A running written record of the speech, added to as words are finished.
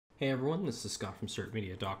Hey everyone, this is Scott from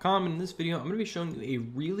certmedia.com, and in this video I'm going to be showing you a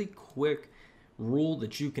really quick rule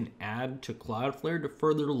that you can add to Cloudflare to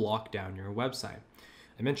further lock down your website.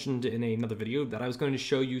 I mentioned in another video that I was going to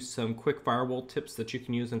show you some quick firewall tips that you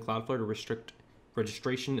can use in Cloudflare to restrict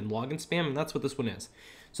registration and login spam, and that's what this one is.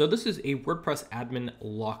 So this is a WordPress admin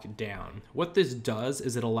lockdown. What this does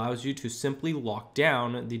is it allows you to simply lock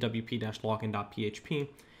down the wp-login.php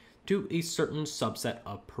to a certain subset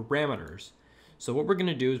of parameters. So what we're going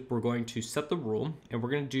to do is we're going to set the rule, and we're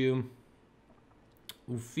going to do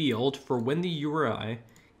field for when the URI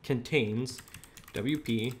contains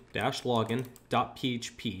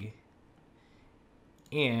wp-login.php,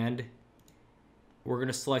 and we're going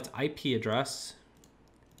to select IP address,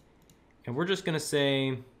 and we're just going to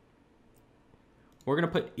say, we're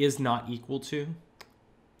going to put is not equal to,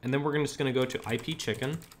 and then we're just going to go to IP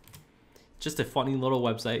chicken, just a funny little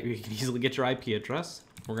website where you can easily get your IP address.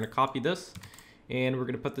 We're going to copy this, and we're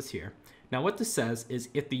going to put this here. Now what this says is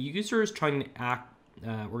if the user is trying to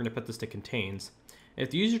we're going to put this to contains.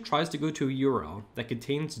 If the user tries to go to a URL that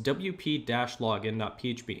contains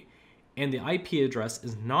wp-login.php and the IP address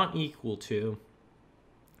is not equal to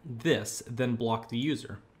this, then block the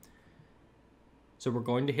user. So we're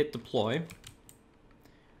going to hit deploy.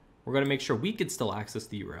 We're going to make sure we can still access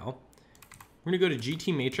the URL. We're going to go to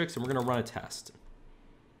GT Matrix and we're going to run a test.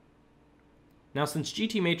 Now, since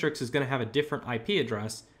GT Matrix is going to have a different IP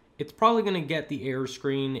address, it's probably going to get the error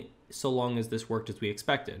screen so long as this worked as we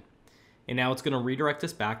expected. And now it's going to redirect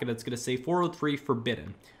us back, and it's going to say 403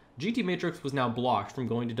 forbidden. GT Matrix was now blocked from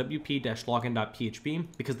going to wp-login.php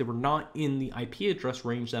because they were not in the IP address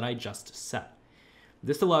range that I just set.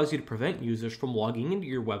 This allows you to prevent users from logging into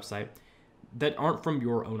your website that aren't from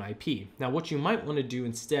your own IP. Now, what you might want to do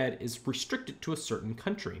instead is restrict it to a certain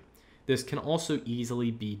country. This can also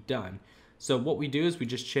easily be done. So what we do is we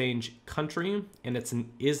just change country, and it's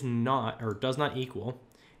an is not or does not equal.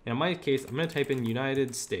 And in my case, I'm going to type in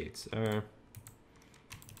United States.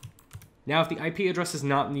 Now, if the IP address is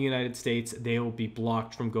not in the United States, they will be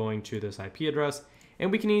blocked from going to this IP address.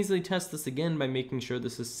 And we can easily test this again by making sure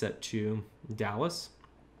this is set to Dallas.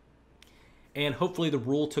 And hopefully the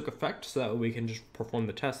rule took effect so that we can just perform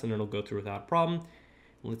the test and it'll go through without a problem.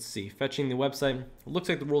 Let's see, fetching the website. It looks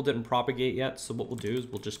like the rule didn't propagate yet, so what we'll do is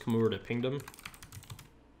we'll just come over to Pingdom.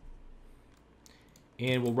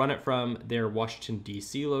 And we'll run it from their Washington,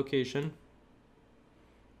 D.C. location.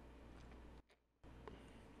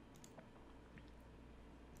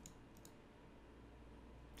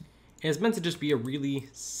 And it's meant to just be a really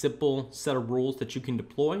simple set of rules that you can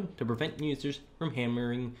deploy to prevent users from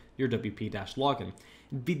hammering your wp-login.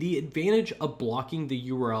 The advantage of blocking the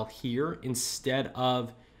URL here instead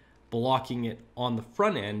of blocking it on the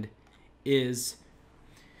front end is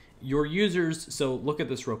your users, so look at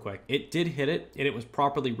this real quick. It did hit it, and it was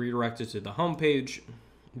properly redirected to the home page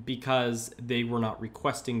because they were not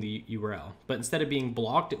requesting the URL. But instead of being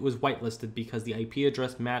blocked, it was whitelisted because the IP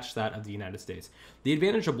address matched that of the United States. The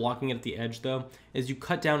advantage of blocking it at the edge, though, is you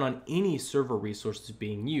cut down on any server resources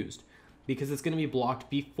being used, because it's going to be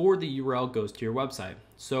blocked before the URL goes to your website.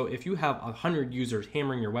 So if you have 100 users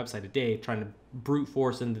hammering your website a day trying to brute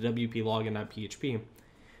force into wp-login.php,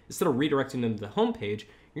 instead of redirecting them to the home page,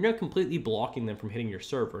 you're not completely blocking them from hitting your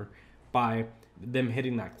server by them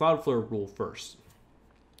hitting that Cloudflare rule first.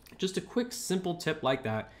 Just a quick, simple tip like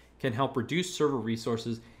that can help reduce server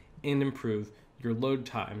resources and improve your load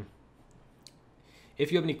time.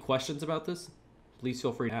 If you have any questions about this, please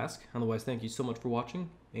feel free to ask. Otherwise, thank you so much for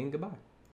watching, and goodbye.